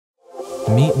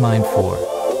Meet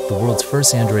Mind4, the world's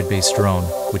first Android-based drone,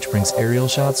 which brings aerial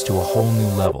shots to a whole new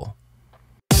level.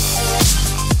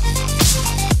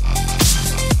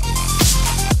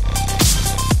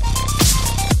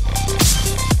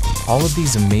 All of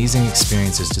these amazing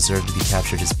experiences deserve to be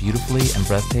captured as beautifully and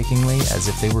breathtakingly as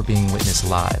if they were being witnessed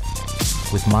live.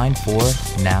 With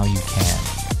Mind4, now you can.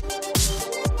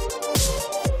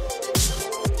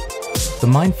 The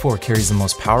Mind4 carries the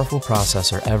most powerful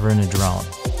processor ever in a drone.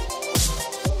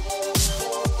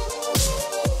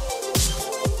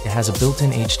 It has a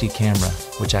built-in HD camera,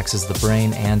 which acts as the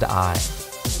brain and eye.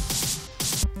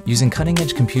 Using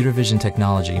cutting-edge computer vision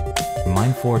technology,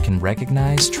 Mind4 can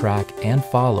recognize, track, and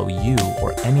follow you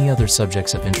or any other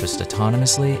subjects of interest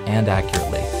autonomously and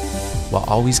accurately, while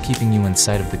always keeping you in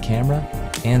sight of the camera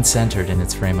and centered in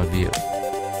its frame of view.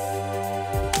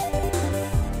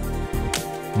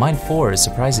 Mind4 is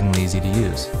surprisingly easy to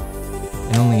use.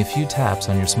 In only a few taps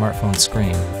on your smartphone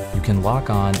screen, you can lock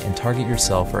on and target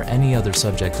yourself or any other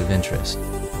subject of interest.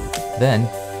 Then,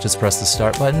 just press the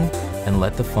start button and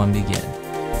let the fun begin.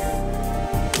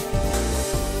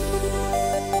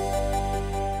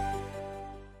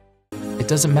 It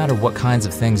doesn't matter what kinds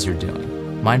of things you're doing,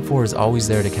 Mind4 is always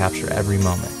there to capture every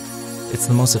moment. It's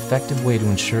the most effective way to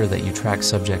ensure that you track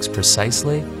subjects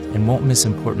precisely and won't miss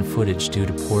important footage due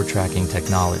to poor tracking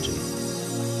technology.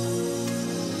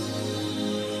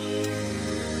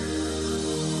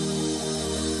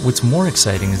 What's more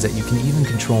exciting is that you can even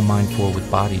control Mind4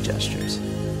 with body gestures.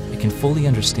 It can fully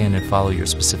understand and follow your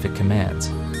specific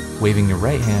commands. Waving your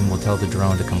right hand will tell the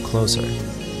drone to come closer.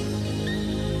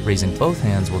 Raising both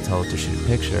hands will tell it to shoot a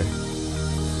picture.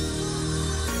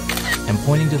 And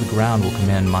pointing to the ground will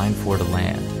command Mind4 to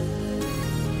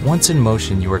land. Once in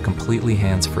motion, you are completely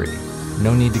hands-free.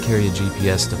 No need to carry a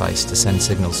GPS device to send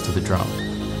signals to the drone.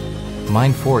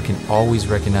 Mind4 can always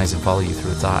recognize and follow you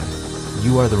through its eye.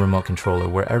 You are the remote controller.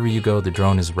 Wherever you go, the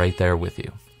drone is right there with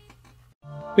you.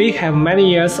 We have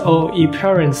many years of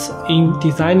experience in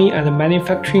designing and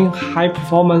manufacturing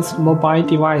high-performance mobile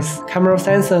device, camera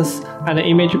sensors, and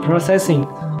image processing.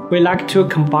 We like to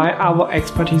combine our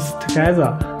expertise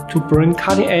together to bring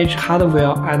cutting-edge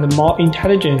hardware and more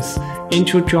intelligence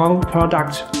into drone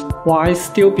products while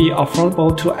still be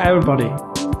affordable to everybody.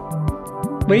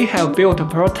 We have built a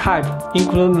prototype,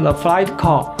 including the flight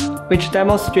call, which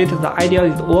demonstrates the idea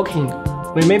is working.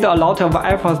 We made a lot of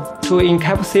effort to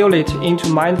encapsulate it into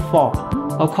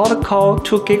Mind4, a quad-core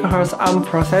 2 GHz ARM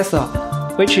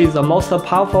processor, which is the most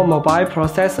powerful mobile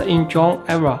processor in drone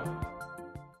ever.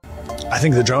 I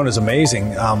think the drone is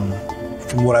amazing.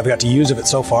 From what I've got to use of it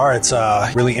so far, it's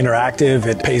really interactive.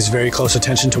 It pays very close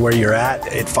attention to where you're at.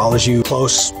 It follows you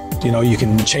close. You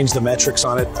can change the metrics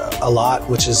on it a lot,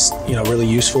 which is really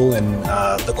useful, and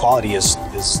the quality is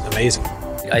amazing.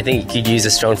 I think you could use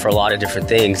this drone for a lot of different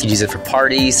things. You could use it for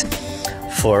parties,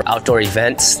 for outdoor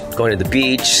events, going to the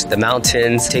beach, the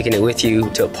mountains, taking it with you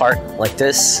to a park like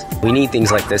this. We need things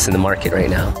like this in the market right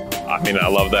now. I mean, I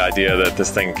love the idea that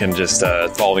this thing can just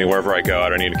follow me wherever I go. I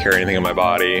don't need to carry anything on my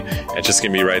body. It's just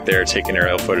going to be right there taking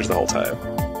aerial footage the whole time.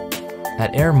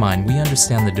 At AirMind, we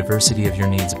understand the diversity of your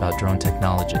needs about drone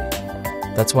technology.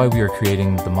 That's why we are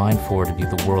creating the Mind4 to be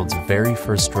the world's very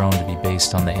first drone to be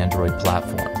based on the Android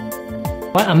platform.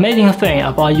 One amazing thing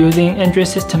about using Android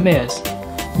system is,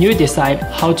 you decide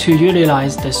how to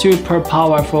utilize the super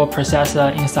powerful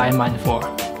processor inside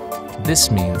Mind4. This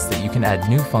means that you can add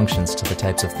new functions to the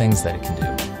types of things that it can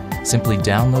do. Simply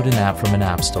download an app from an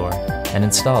app store and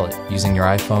install it using your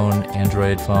iPhone,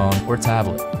 Android phone, or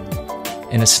tablet.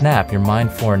 In a snap, your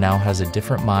Mind4 now has a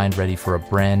different mind ready for a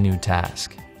brand new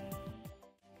task.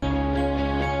 The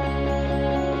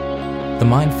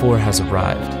Mind4 has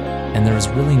arrived, and there is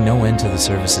really no end to the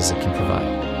services it can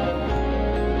provide.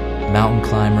 Mountain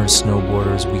climbers,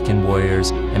 snowboarders, weekend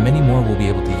warriors, and many more will be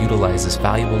able to utilize this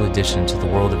valuable addition to the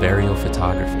world of aerial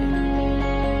photography.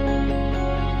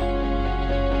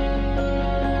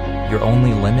 Your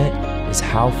only limit is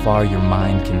how far your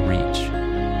mind can reach.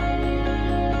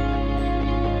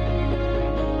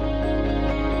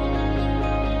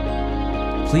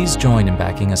 Please join in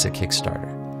backing us at Kickstarter.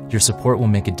 Your support will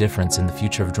make a difference in the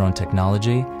future of drone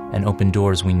technology and open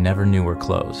doors we never knew were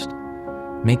closed.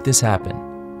 Make this happen.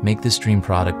 Make this dream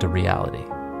product a reality.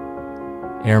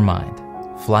 AirMind.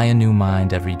 Fly a new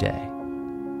mind every day.